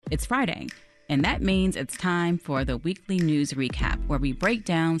It's Friday, and that means it's time for the weekly news recap, where we break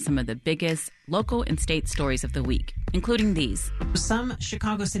down some of the biggest local and state stories of the week, including these. Some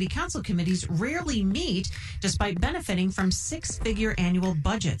Chicago City Council committees rarely meet despite benefiting from six-figure annual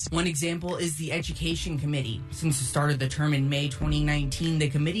budgets. One example is the Education Committee. Since the start of the term in May 2019, the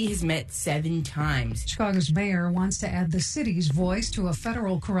committee has met 7 times. Chicago's mayor wants to add the city's voice to a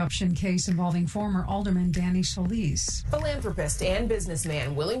federal corruption case involving former Alderman Danny Solis. Philanthropist and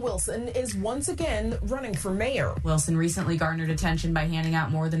businessman Willy Wilson is once again running for mayor. Wilson recently garnered attention by handing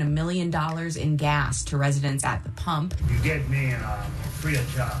out more than $1 million in gas to residents at the pump. You get me free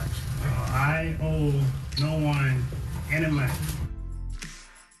of charge. I owe no one any money.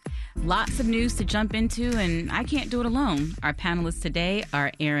 Lots of news to jump into, and I can't do it alone. Our panelists today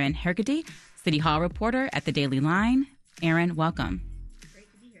are Aaron Hergedy, City Hall reporter at the Daily Line. Aaron, welcome.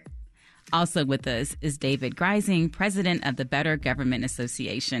 Great to be here. Also with us is David Greising, president of the Better Government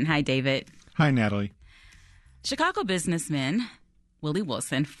Association. Hi, David. Hi, Natalie. Chicago businessman Willy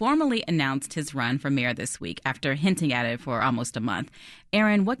Wilson formally announced his run for mayor this week after hinting at it for almost a month.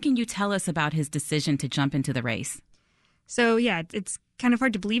 Aaron, what can you tell us about his decision to jump into the race? So, yeah, it's kind of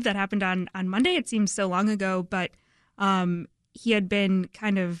hard to believe that happened on Monday. It seems so long ago, but he had been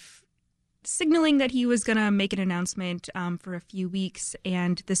kind of signaling that he was going to make an announcement for a few weeks,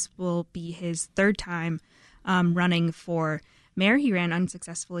 and this will be his third time running for mayor. He ran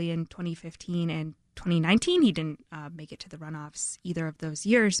unsuccessfully in 2015 and 2019. He didn't make it to the runoffs either of those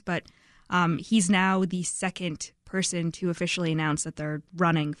years, but he's now the second person to officially announce that they're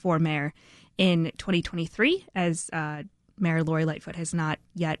running for mayor in 2023, as Mayor Lori Lightfoot has not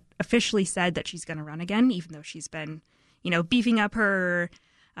yet officially said that she's going to run again, even though she's been, beefing up her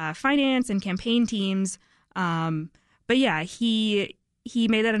finance and campaign teams. But yeah, he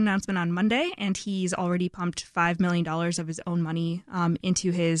made that announcement on Monday, and he's already pumped $5 million of his own money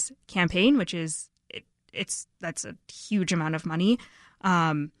into his campaign, which is that's a huge amount of money.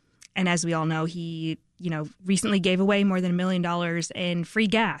 And as we all know, he recently gave away more than $1 million in free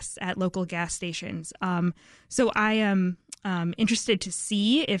gas at local gas stations. So I am interested to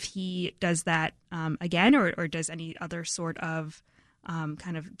see if he does that again, or does any other sort of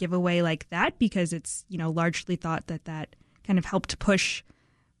kind of giveaway like that, because it's largely thought that kind of helped push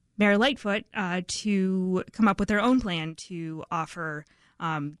Mayor Lightfoot to come up with their own plan to offer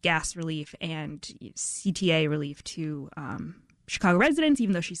gas relief and CTA relief to Chicago residents,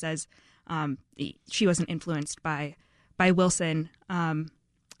 even though she says she wasn't influenced by Wilson.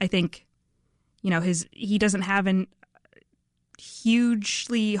 I think he doesn't have an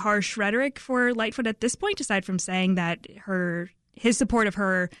hugely harsh rhetoric for Lightfoot at this point, aside from saying that his support of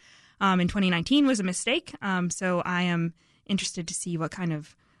her in 2019 was a mistake. So I am interested to see what kind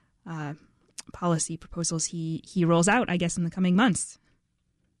of policy proposals he rolls out, I guess, in the coming months.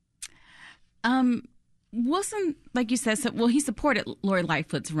 Wilson, like you said, he supported Lori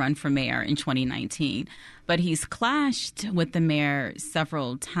Lightfoot's run for mayor in 2019, but he's clashed with the mayor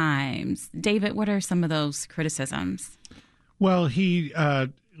several times. David, what are some of those criticisms? Well, he,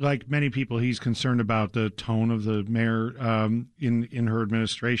 like many people, he's concerned about the tone of the mayor in her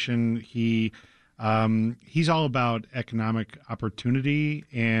administration. He's all about economic opportunity,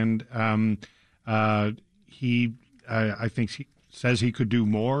 and I think he says he could do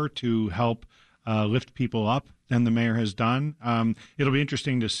more to help lift people up than the mayor has done. It'll be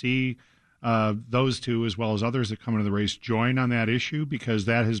interesting to see those two, as well as others that come into the race, join on that issue, because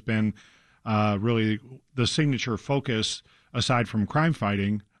that has been really the signature focus, aside from crime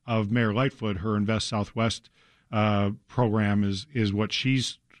fighting, of Mayor Lightfoot. Her Invest Southwest program is what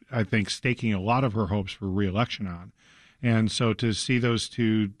she's, I think, staking a lot of her hopes for re-election on. And so to see those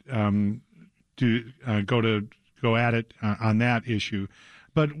two go at it on that issue.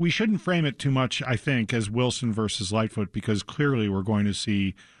 But we shouldn't frame it too much, I think, as Wilson versus Lightfoot, because clearly we're going to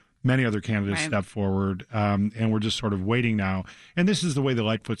see many other candidates step forward, and we're just sort of waiting now. And this is the way that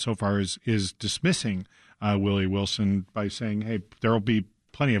Lightfoot so far is dismissing Willy Wilson by saying, hey, there will be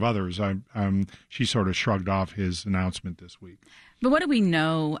plenty of others. She sort of shrugged off his announcement this week. But what do we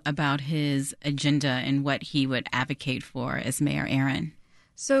know about his agenda and what he would advocate for as mayor, Aaron?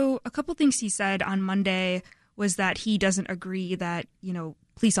 So a couple things he said on Monday was that he doesn't agree that,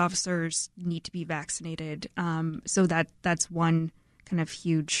 police officers need to be vaccinated. So that's one kind of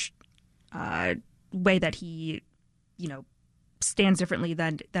huge way that he, stands differently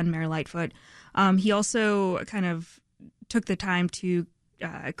than Mayor Lightfoot. He also kind of took the time to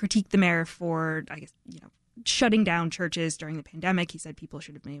critique the mayor for, I guess, shutting down churches during the pandemic. He said people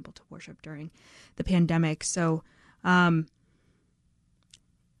should have been able to worship during the pandemic. So,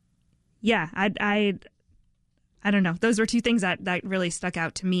 I don't know. Those were two things that really stuck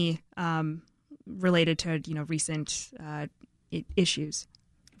out to me related to, recent issues.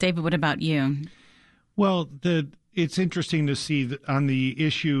 David, what about you? Well, it's interesting to see that on the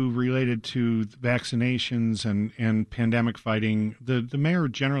issue related to vaccinations and pandemic fighting, the mayor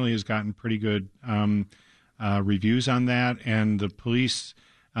generally has gotten pretty good reviews on that, and the police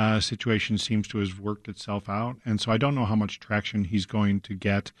situation seems to have worked itself out. And so I don't know how much traction he's going to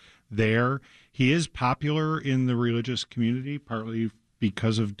get there. He is popular in the religious community, partly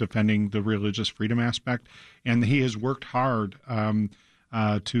because of defending the religious freedom aspect, and he has worked hard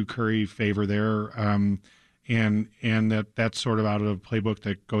to curry favor there. And that's sort of out of a playbook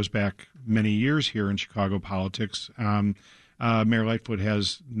that goes back many years here in Chicago politics. Mayor Lightfoot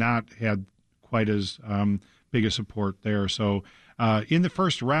has not had quite as big a support there. So in the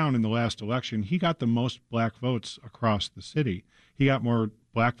first round in the last election, he got the most black votes across the city. He got more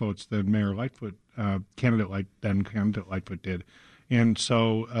black votes than Mayor Lightfoot, candidate Lightfoot did. And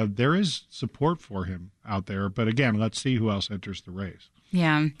so there is support for him out there. But again, let's see who else enters the race.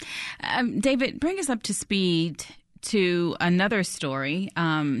 Yeah. David, bring us up to speed to another story.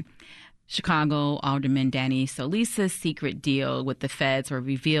 Chicago Alderman Danny Solis's secret deal with the feds were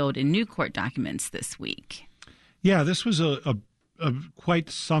revealed in new court documents this week. Yeah, this was a quite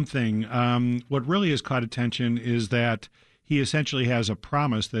something. What really has caught attention is that he essentially has a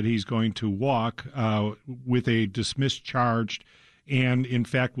promise that he's going to walk with a dismissed charge, and in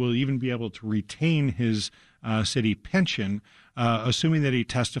fact will even be able to retain his city pension, assuming that he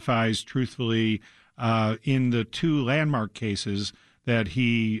testifies truthfully in the two landmark cases that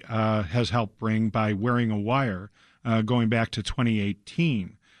he has helped bring by wearing a wire going back to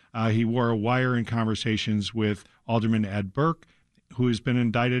 2018. He wore a wire in conversations with Alderman Ed Burke, who has been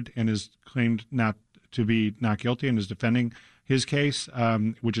indicted and is claimed not guilty and is defending his case,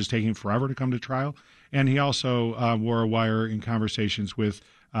 which is taking forever to come to trial. And he also wore a wire in conversations with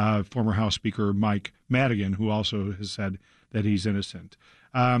former House Speaker Mike Madigan, who also has said that he's innocent.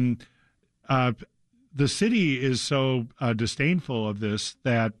 The city is so disdainful of this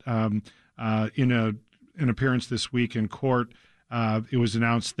that in an appearance this week in court, it was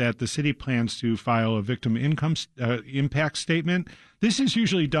announced that the city plans to file a victim impact statement. This is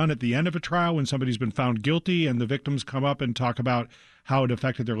usually done at the end of a trial when somebody's been found guilty and the victims come up and talk about how it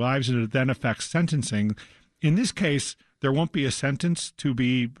affected their lives, and it then affects sentencing. In this case, there won't be a sentence to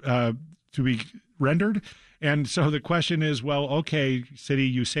be rendered. And so the question is, well, okay, city,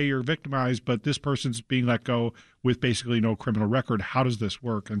 you say you're victimized, but this person's being let go with basically no criminal record. How does this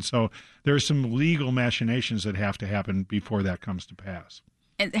work? And so there's some legal machinations that have to happen before that comes to pass.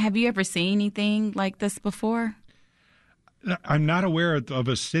 And have you ever seen anything like this before? I'm not aware of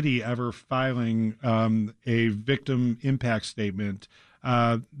a city ever filing a victim impact statement.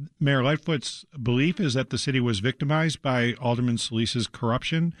 Mayor Lightfoot's belief is that the city was victimized by Alderman Solis's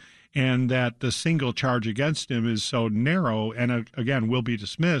corruption, and that the single charge against him is so narrow and, again, will be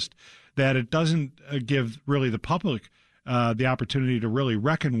dismissed, that it doesn't give really the public the opportunity to really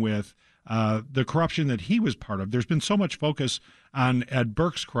reckon with the corruption that he was part of. There's been so much focus on Ed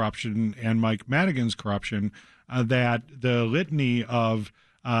Burke's corruption and Mike Madigan's corruption that the litany of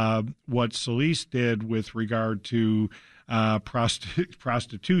what Solis did with regard to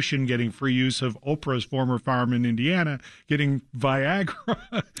prostitution, getting free use of Oprah's former farm in Indiana, getting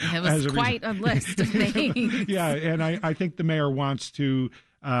Viagra. It was quite a list of things. Yeah, and I think the mayor wants to,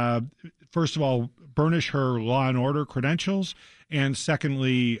 first of all, burnish her law and order credentials, and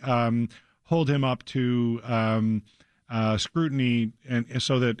secondly, hold him up to scrutiny, and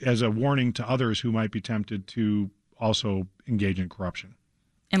so that as a warning to others who might be tempted to also engage in corruption.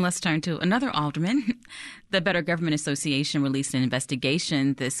 And let's turn to another alderman. The Better Government Association released an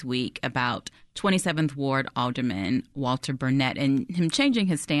investigation this week about 27th Ward Alderman Walter Burnett and him changing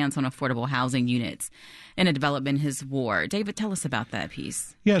his stance on affordable housing units in a development in his ward. David, tell us about that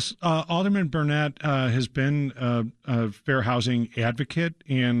piece. Yes, Alderman Burnett has been a fair housing advocate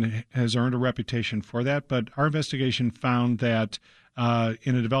and has earned a reputation for that. But our investigation found that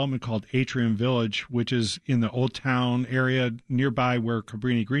in a development called Atrium Village, which is in the Old Town area nearby where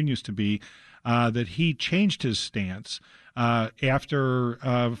Cabrini Green used to be, that he changed his stance after,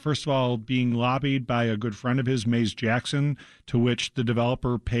 first of all, being lobbied by a good friend of his, Mays Jackson, to which the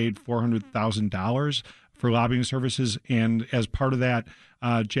developer paid $400,000 for lobbying services. And as part of that,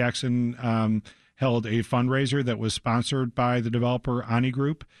 Jackson held a fundraiser that was sponsored by the developer Ani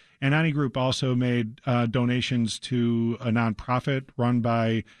Group. And Ani Group also made donations to a nonprofit run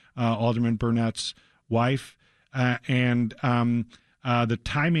by Alderman Burnett's wife. And the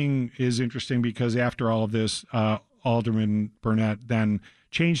timing is interesting because after all of this, Alderman Burnett then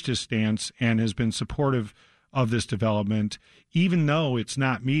changed his stance and has been supportive of this development, even though it's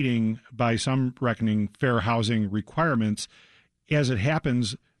not meeting, by some reckoning, fair housing requirements. As it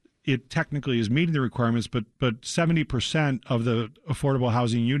happens, it technically is meeting the requirements, but 70% of the affordable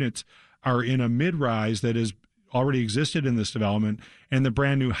housing units are in a mid-rise that has already existed in this development, and the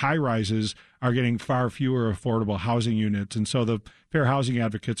brand new high-rises are getting far fewer affordable housing units. And so the fair housing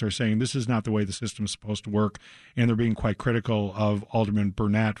advocates are saying this is not the way the system is supposed to work, and they're being quite critical of Alderman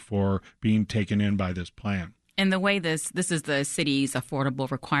Burnett for being taken in by this plan. And the way this is the city's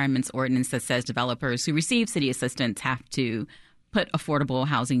affordable requirements ordinance that says developers who receive city assistance have to put affordable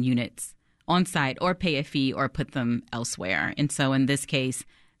housing units on site or pay a fee or put them elsewhere. And so in this case,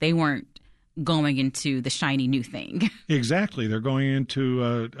 they weren't going into the shiny new thing. Exactly. They're going into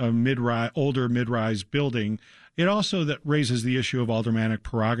a older mid-rise building. It also that raises the issue of aldermanic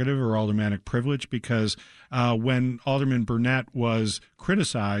prerogative or aldermanic privilege, because when Alderman Burnett was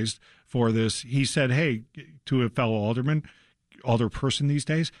criticized for this, he said, hey, to a fellow alderperson these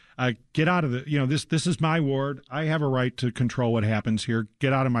days, get out of this is my ward. I have a right to control what happens here.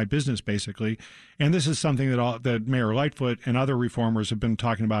 Get out of my business, basically. And this is something that Mayor Lightfoot and other reformers have been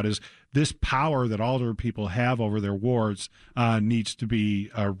talking about, is this power that alder people have over their wards needs to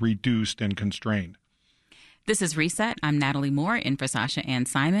be reduced and constrained. This is Reset. I'm Natalie Moore in for Sasha Ann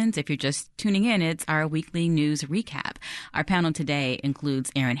Simons. If you're just tuning in, it's our weekly news recap. Our panel today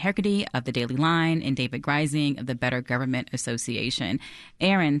includes Aaron Herkety of the Daily Line and David Greising of the Better Government Association.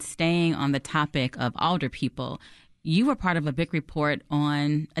 Aaron, staying on the topic of alder people, you were part of a big report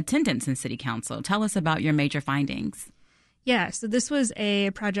on attendance in City Council. Tell us about your major findings. Yeah, so this was a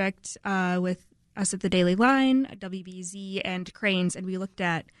project with us at the Daily Line, WBEZ, and Cranes, and we looked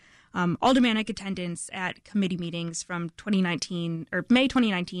at aldermanic attendance at committee meetings from 2019 or May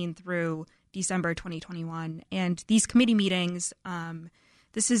 2019 through December 2021. And these committee meetings,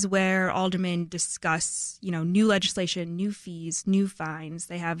 this is where aldermen discuss, new legislation, new fees, new fines.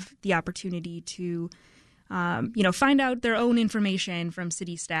 They have the opportunity to, find out their own information from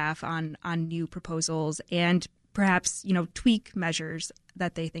city staff on new proposals and perhaps, tweak measures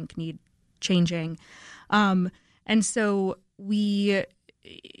that they think need changing. And so we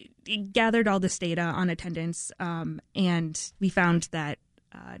gathered all this data on attendance, and we found that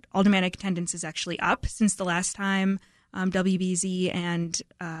aldermanic attendance is actually up since the last time WBZ and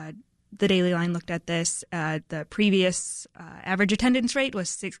the Daily Line looked at this. The previous average attendance rate was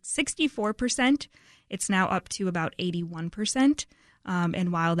 64%. It's now up to about 81%.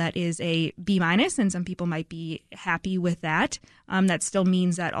 And while that is a B-, and some people might be happy with that, that still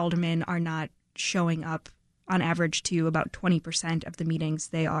means that aldermen are not showing up on average to about 20% of the meetings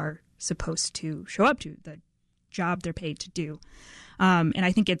they are supposed to show up to, the job they're paid to do. And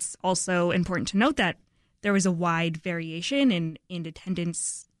I think it's also important to note that there was a wide variation in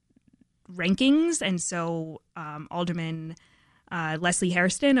attendance rankings. And so Alderman Leslie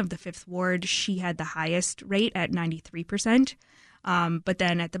Hairston of the 5th Ward, she had the highest rate at 93%. But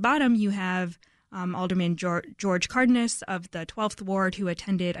then at the bottom, you have Alderman George Cardenas of the 12th Ward, who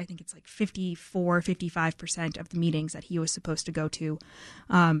attended, I think it's like 55% of the meetings that he was supposed to go to.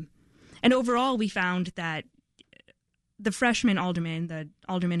 And overall, we found that the freshman aldermen, the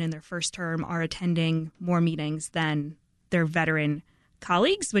aldermen in their first term, are attending more meetings than their veteran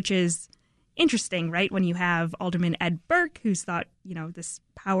colleagues, which is interesting, right? When you have Alderman Ed Burke, who's thought, this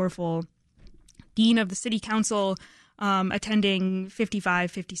powerful dean of the city council, attending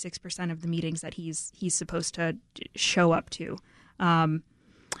 56% of the meetings that he's supposed to show up to. And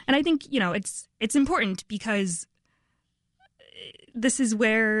I think, it's important because this is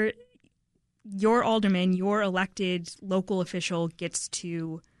where your alderman, your elected local official, gets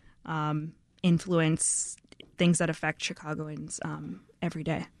to influence things that affect Chicagoans every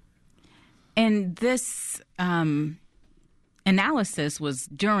day. And this analysis was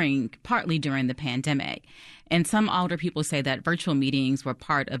partly during the pandemic. And some alder people say that virtual meetings were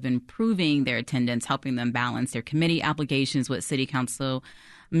part of improving their attendance, helping them balance their committee obligations with city council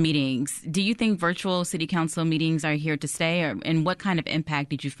meetings. Do you think virtual city council meetings are here to stay? And what kind of impact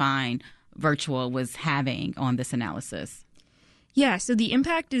did you find virtual was having on this analysis? Yeah, so the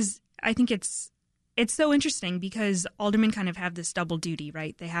impact is, I think it's so interesting because aldermen kind of have this double duty,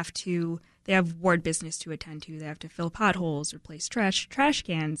 right? They have ward business to attend to. They have to fill potholes, replace trash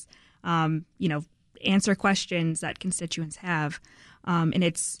cans, answer questions that constituents have. And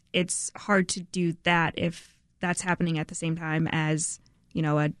it's hard to do that if that's happening at the same time as,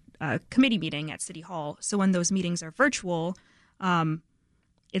 a committee meeting at City Hall. So when those meetings are virtual,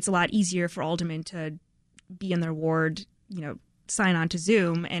 it's a lot easier for aldermen to be in their ward, sign on to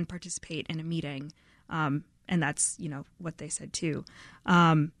Zoom and participate in a meeting. And that's, what they said too.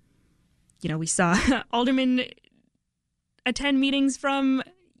 we saw aldermen attend meetings from,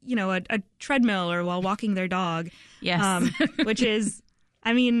 a treadmill or while walking their dog. Yes. Which is,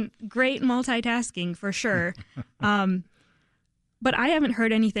 great multitasking for sure. But I haven't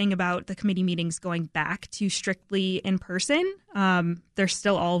heard anything about the committee meetings going back to strictly in person. They're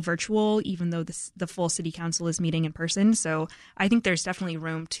still all virtual, even though the full city council is meeting in person. So I think there's definitely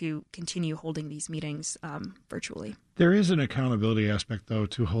room to continue holding these meetings virtually. There is an accountability aspect, though,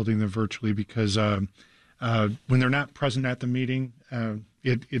 to holding them virtually because when they're not present at the meeting,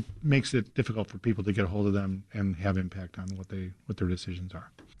 it makes it difficult for people to get a hold of them and have impact on what their decisions are.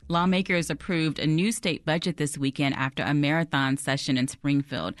 Lawmakers approved a new state budget this weekend after a marathon session in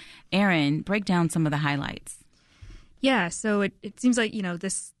Springfield. Aaron, break down some of the highlights. Yeah, so it seems like,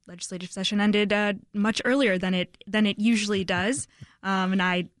 this legislative session ended much earlier than it usually does. And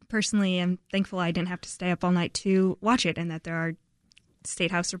I personally am thankful I didn't have to stay up all night to watch it and that there are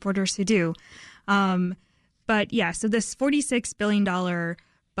State House reporters who do. But yeah, so this $46 billion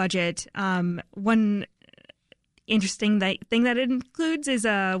budget, one interesting thing that it includes is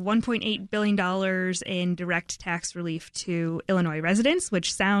 $1.8 billion in direct tax relief to Illinois residents,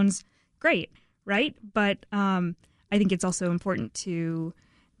 which sounds great, right? But I think it's also important to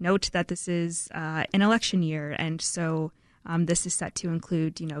note that this is an election year, and so this is set to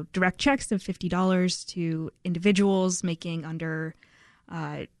include, direct checks of $50 to individuals making under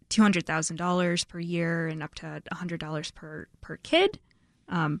 $200,000 per year and up to $100 per kid.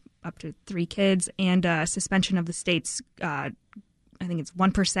 Up to 3 kids, and suspension of the state's, I think it's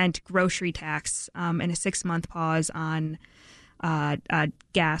 1% grocery tax, and a 6-month pause on a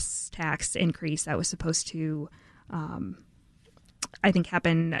gas tax increase that was supposed to, I think,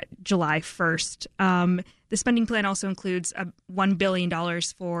 happen July 1st. The spending plan also includes $1 billion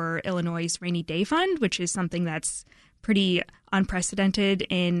for Illinois' rainy day fund, which is something that's pretty unprecedented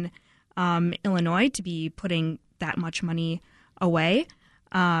in Illinois to be putting that much money away.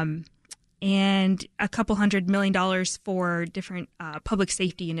 And a couple $100 million for different public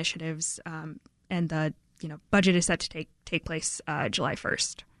safety initiatives, and the budget is set to take place July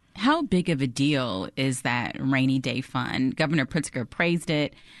 1st. How big of a deal is that rainy day fund? Governor Pritzker praised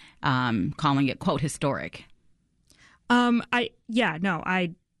it, calling it, quote, historic. I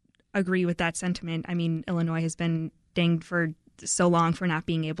agree with that sentiment. Illinois has been dinged for so long for not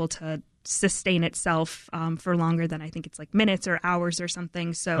being able to sustain itself for longer than I think it's like minutes or hours or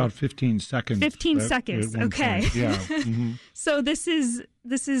something. So about 15 seconds. 15 seconds. Okay. Point. Yeah. Mm-hmm. So this is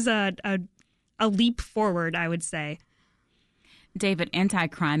a leap forward, I would say. David,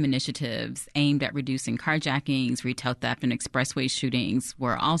 anti-crime initiatives aimed at reducing carjackings, retail theft, and expressway shootings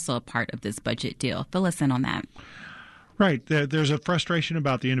were also a part of this budget deal. Fill us in on that. Right. There's a frustration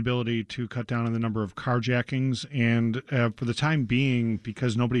about the inability to cut down on the number of carjackings. And for the time being,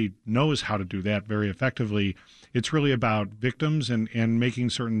 because nobody knows how to do that very effectively, it's really about victims and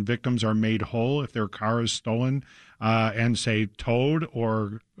making certain victims are made whole if their car is stolen and, say, towed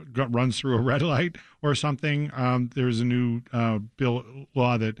or runs through a red light or something. There's a new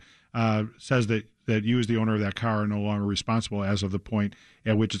law that says that you as the owner of that car are no longer responsible as of the point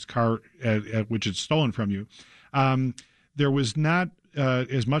at which it's stolen from you. There was not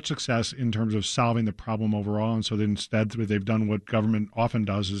as much success in terms of solving the problem overall, and so instead they've done what government often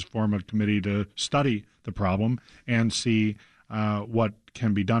does, is form a committee to study the problem and see what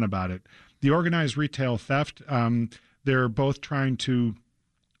can be done about it. The organized retail theft, they're both trying to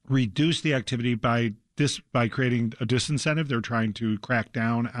reduce the activity by creating a disincentive. They're trying to crack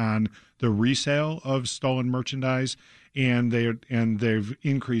down on the resale of stolen merchandise, and they've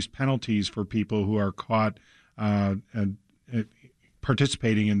increased penalties for people who are caught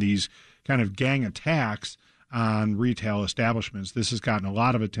participating in these kind of gang attacks on retail establishments. This has gotten a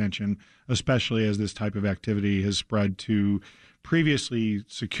lot of attention, especially as this type of activity has spread to previously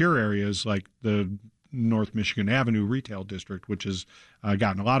secure areas like the North Michigan Avenue retail district, which has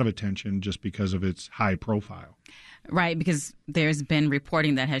gotten a lot of attention just because of its high profile. Right, because there's been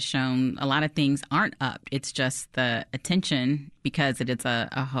reporting that has shown a lot of things aren't up. It's just the attention because it is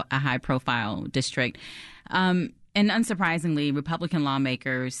a high-profile district. And unsurprisingly, Republican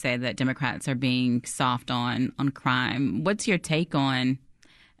lawmakers say that Democrats are being soft on crime. What's your take on,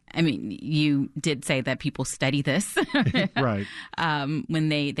 you did say that people study this right. When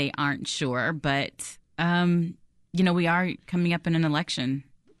they aren't sure, but, we are coming up in an election.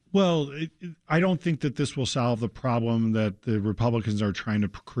 Well, I don't think that this will solve the problem that the Republicans are trying to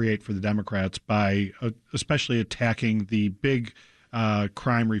create for the Democrats by especially attacking the big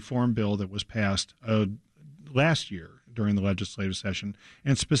crime reform bill that was passed last year. during the legislative session,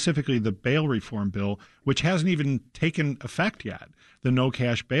 and specifically the bail reform bill, which hasn't even taken effect yet, the no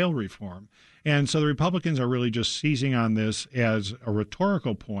cash bail reform. And so the Republicans are really just seizing on this as a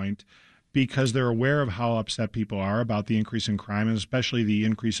rhetorical point because they're aware of how upset people are about the increase in crime, and especially the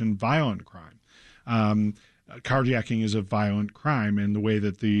increase in violent crime. Carjacking is a violent crime, and the way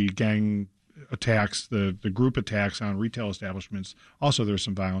that the gang attacks, the group attacks on retail establishments, also there's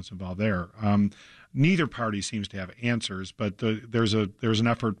some violence involved there. Neither party seems to have answers, but there's an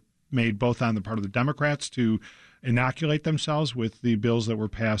effort made both on the part of the Democrats to inoculate themselves with the bills that were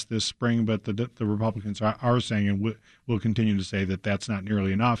passed this spring, but the Republicans are saying and will continue to say that that's not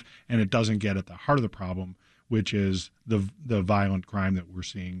nearly enough, and it doesn't get at the heart of the problem, which is the violent crime that we're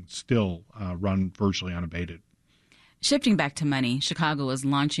seeing still run virtually unabated. Shifting back to money, Chicago is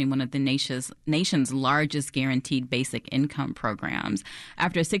launching one of the nation's largest guaranteed basic income programs.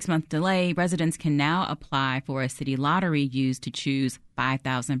 After a 6-month delay, residents can now apply for a city lottery used to choose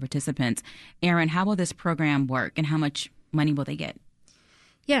 5,000 participants. Aaron, how will this program work, and how much money will they get?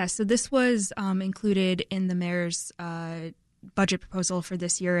 Yeah, so this was included in the mayor's budget proposal for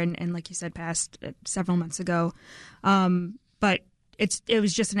this year, and like you said, passed several months ago. But it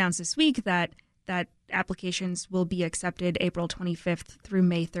was just announced this week that applications will be accepted April 25th through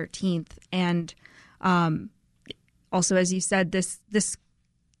May 13th. And also, as you said, this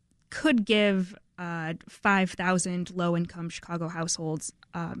could give 5,000 low-income Chicago households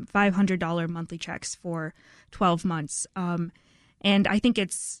 $500 monthly checks for 12 months. And I think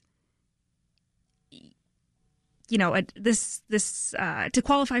it's, to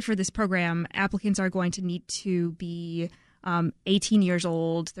qualify for this program, applicants are going to need to be 18 years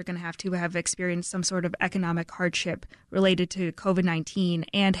old. They're going to have experienced some sort of economic hardship related to COVID-19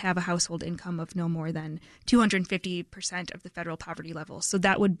 and have a household income of no more than 250% of the federal poverty level. So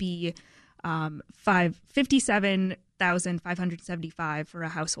that would be $57,575 for a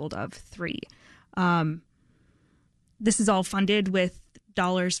household of 3. This is all funded with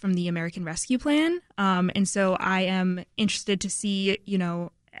dollars from the American Rescue Plan. And so I am interested to see,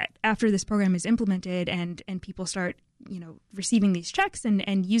 after this program is implemented and people start receiving these checks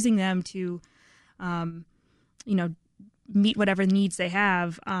and using them to, meet whatever needs they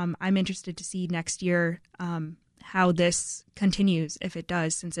have. I'm interested to see next year how this continues, if it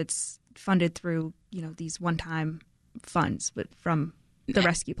does, since it's funded through, these one-time funds from the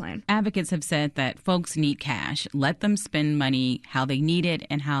rescue plan. Advocates have said that folks need cash. Let them spend money how they need it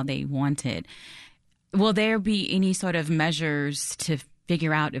and how they want it. Will there be any sort of measures to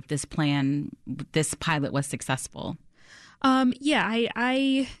figure out if this pilot was successful?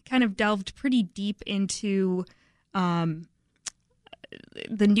 I kind of delved pretty deep into the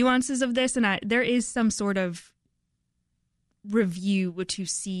nuances of this, and there is some sort of review to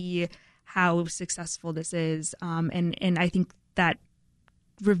see how successful this is, and I think that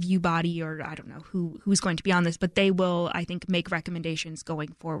review body, or I don't know who's going to be on this, but they will, I think, make recommendations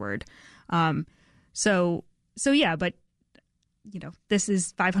going forward. So yeah, but this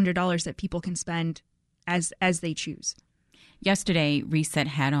is $500 that people can spend as they choose. Yesterday, Reset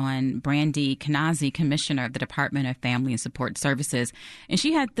had on Brandy Kanazi, Commissioner of the Department of Family and Support Services, and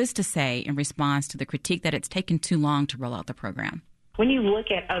she had this to say in response to the critique that it's taken too long to roll out the program. When you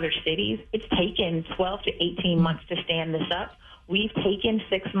look at other cities, it's taken 12 to 18 months to stand this up. We've taken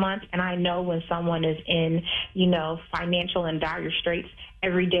 6 months, and I know when someone is in, financial and dire straits,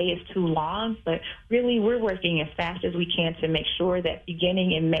 every day is too long. But really, we're working as fast as we can to make sure that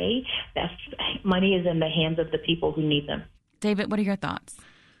beginning in May, that money is in the hands of the people who need them. David, what are your thoughts?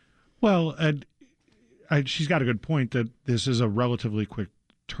 Well, she's got a good point that this is a relatively quick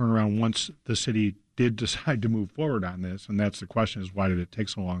turnaround once the city did decide to move forward on this, and that's the question, is why did it take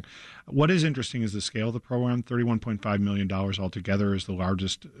so long? What is interesting is the scale of the program. $31.5 million altogether is the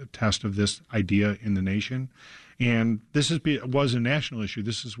largest test of this idea in the nation, and this was a national issue.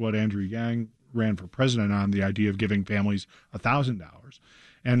 This is what Andrew Yang ran for president on, the idea of giving families $1,000,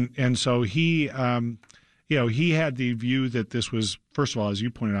 and so he had the view that this was, first of all, as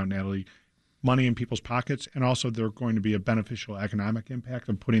you pointed out, Natalie, money in people's pockets, and also there's going to be a beneficial economic impact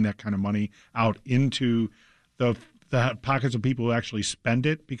of putting that kind of money out into the pockets of people who actually spend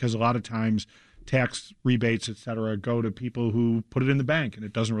it, because a lot of times tax rebates, et cetera, go to people who put it in the bank, and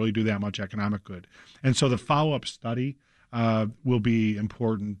it doesn't really do that much economic good. And so the follow-up study will be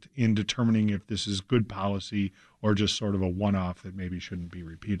important in determining if this is good policy or just sort of a one-off that maybe shouldn't be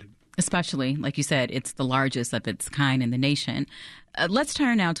repeated. Especially, like you said, it's the largest of its kind in the nation. Let's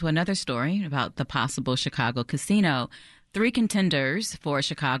turn now to another story about the possible Chicago casino. 3 contenders for a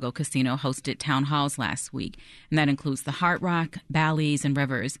Chicago casino hosted town halls last week, and that includes the Hard Rock, Bally's, and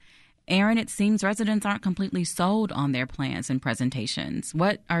Rivers. Aaron, it seems residents aren't completely sold on their plans and presentations.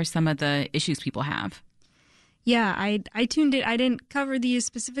 What are some of the issues people have? Yeah, I tuned in. I didn't cover these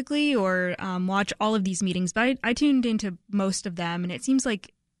specifically or watch all of these meetings, but I tuned into most of them. And it seems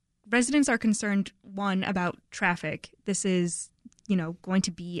like residents are concerned, one, about traffic. This is, going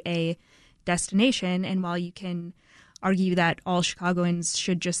to be a destination. And while you can argue that all Chicagoans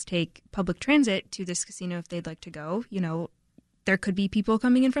should just take public transit to this casino if they'd like to go, there could be people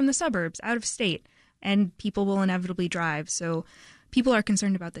coming in from the suburbs, out of state, and people will inevitably drive. So people are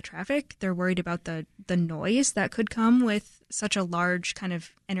concerned about the traffic. They're worried about the noise that could come with such a large kind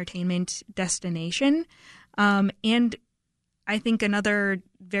of entertainment destination. And I think another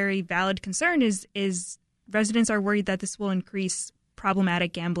very valid concern is residents are worried that this will increase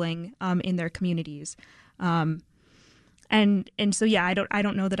problematic gambling in their communities. And so, yeah, I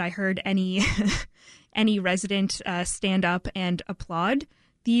don't know that I heard any any resident stand up and applaud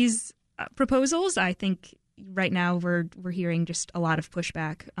these proposals. I think right now we're hearing just a lot of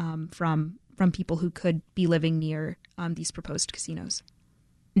pushback from people who could be living near these proposed casinos.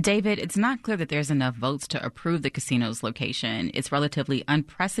 David, it's not clear that there's enough votes to approve the casino's location. It's relatively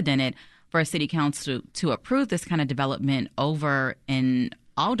unprecedented for a city council to approve this kind of development over an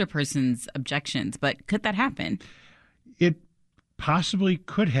alderperson's objections. But could that happen? It possibly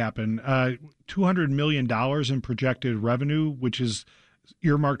could happen. $200 million in projected revenue, which is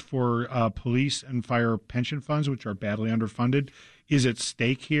earmarked for police and fire pension funds, which are badly underfunded, is at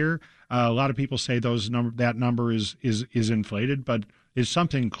stake here. A lot of people say that number is inflated, but is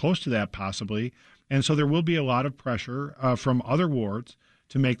something close to that possibly. And so there will be a lot of pressure from other wards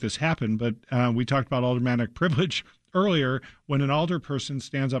to make this happen. But we talked about aldermanic privilege earlier. When an alderperson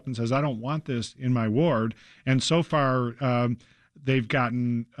stands up and says, I don't want this in my ward, and so far they've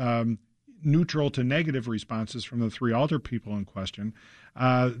gotten neutral to negative responses from the three alder people in question.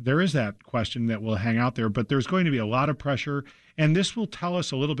 There is that question that will hang out there, but there's going to be a lot of pressure. And this will tell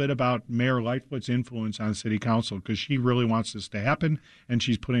us a little bit about Mayor Lightfoot's influence on city council, because she really wants this to happen, and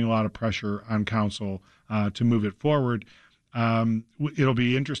she's putting a lot of pressure on council to move it forward. It'll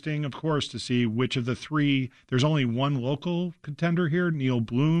be interesting, of course, to see which of the three. There's only one local contender here, Neil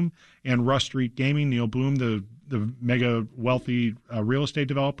Bloom and Rush Street Gaming. Neil Bloom, the mega wealthy real estate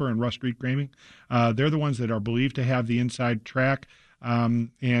developer, and Rush Street Gaming. They're the ones that are believed to have the inside track,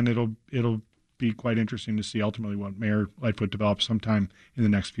 and it'll be quite interesting to see ultimately what Mayor Lightfoot develops sometime in the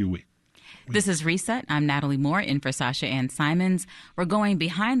next few weeks. This is Reset. I'm Natalie Moore in for Sasha Ann Simons. We're going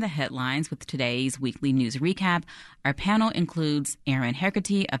behind the headlines with today's weekly news recap. Our panel includes Aaron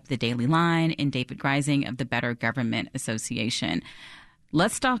Hegarty of the Daily Line and David Greising of the Better Government Association.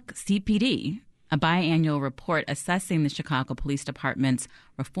 Let's talk CPD. A biannual report assessing the Chicago Police Department's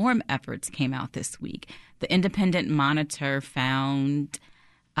reform efforts came out this week. The independent monitor found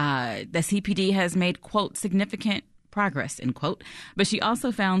the CPD has made, quote, significant progress, end quote. But she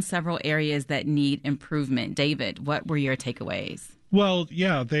also found several areas that need improvement. David, what were your takeaways? Well,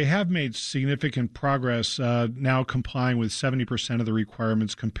 yeah, they have made significant progress, now complying with 70% of the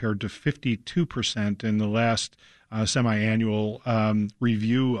requirements compared to 52% in the last semi-annual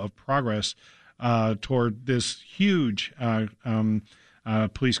review of progress toward this huge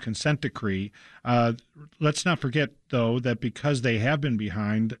police consent decree. Let's not forget, though, that because they have been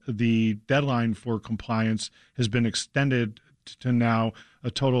behind, the deadline for compliance has been extended to now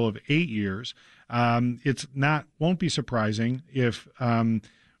a total of 8 years. Won't be surprising if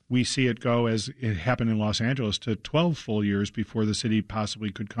we see it go, as it happened in Los Angeles, to 12 full years before the city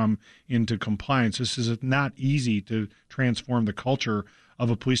possibly could come into compliance. This is not easy to transform the culture of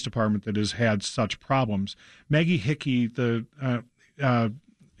a police department that has had such problems. Maggie Hickey,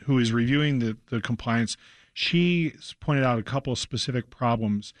 who is reviewing the compliance, she pointed out a couple of specific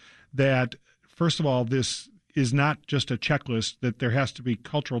problems that, first of all, this is not just a checklist, that there has to be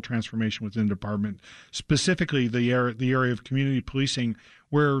cultural transformation within the department, specifically the area of community policing,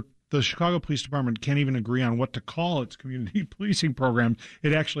 where the Chicago Police Department can't even agree on what to call its community policing program.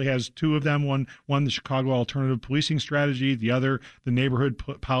 It actually has two of them, one the Chicago Alternative Policing Strategy, the other the Neighborhood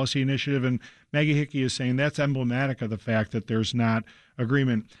Policy Initiative. And Maggie Hickey is saying that's emblematic of the fact that there's not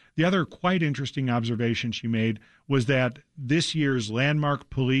agreement. The other quite interesting observation she made was that this year's landmark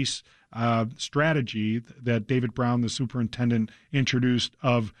police strategy that David Brown, the superintendent, introduced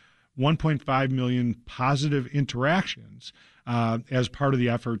of 1.5 million positive interactions as part of the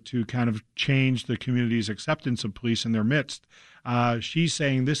effort to kind of change the community's acceptance of police in their midst. She's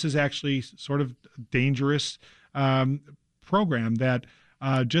saying this is actually sort of dangerous program that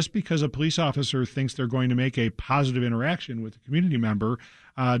just because a police officer thinks they're going to make a positive interaction with a community member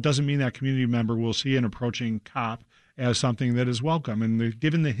doesn't mean that community member will see an approaching cop as something that is welcome. And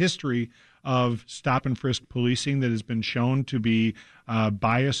given the history of stop and frisk policing that has been shown to be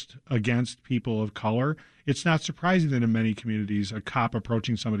biased against people of color, it's not surprising that in many communities a cop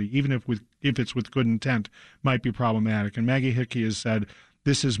approaching somebody, even if it's with good intent, might be problematic. And Maggie Hickey has said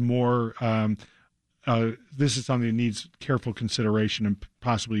this is more this is something that needs careful consideration and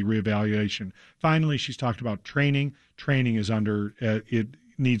possibly reevaluation. Finally, she's talked about training. Training is it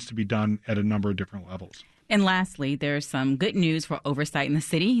needs to be done at a number of different levels. And lastly, there's some good news for oversight in the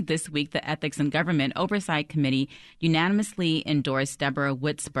city. This week, the Ethics and Government Oversight Committee unanimously endorsed Deborah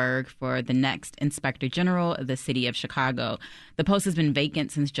Witzberg for the next Inspector General of the City of Chicago. The post has been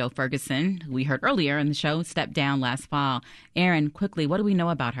vacant since Joe Ferguson, who we heard earlier in the show, stepped down last fall. Aaron, quickly, what do we know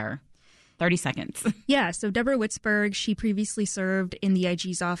about her? 30 seconds. Yeah, so Deborah Witzberg, she previously served in the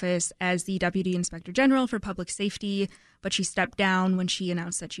IG's office as the Deputy Inspector General for Public Safety, but she stepped down when she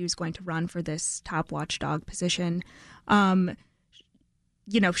announced that she was going to run for this top watchdog position. Her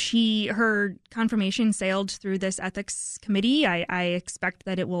confirmation sailed through this ethics committee. I expect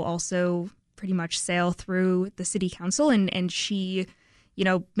that it will also pretty much sail through the city council, and she,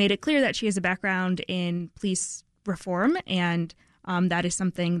 made it clear that she has a background in police reform, and that is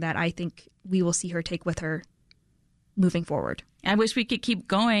something that I think we will see her take with her moving forward. I wish we could keep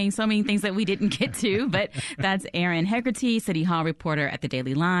going. So many things that we didn't get to, but that's Erin Hegarty, City Hall reporter at the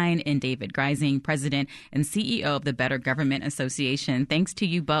Daily Line, and David Greising, president and CEO of the Better Government Association. Thanks to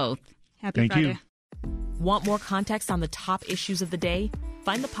you both. Happy Friday. Want more context on the top issues of the day?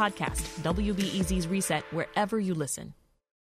 Find the podcast, WBEZ's Reset, wherever you listen.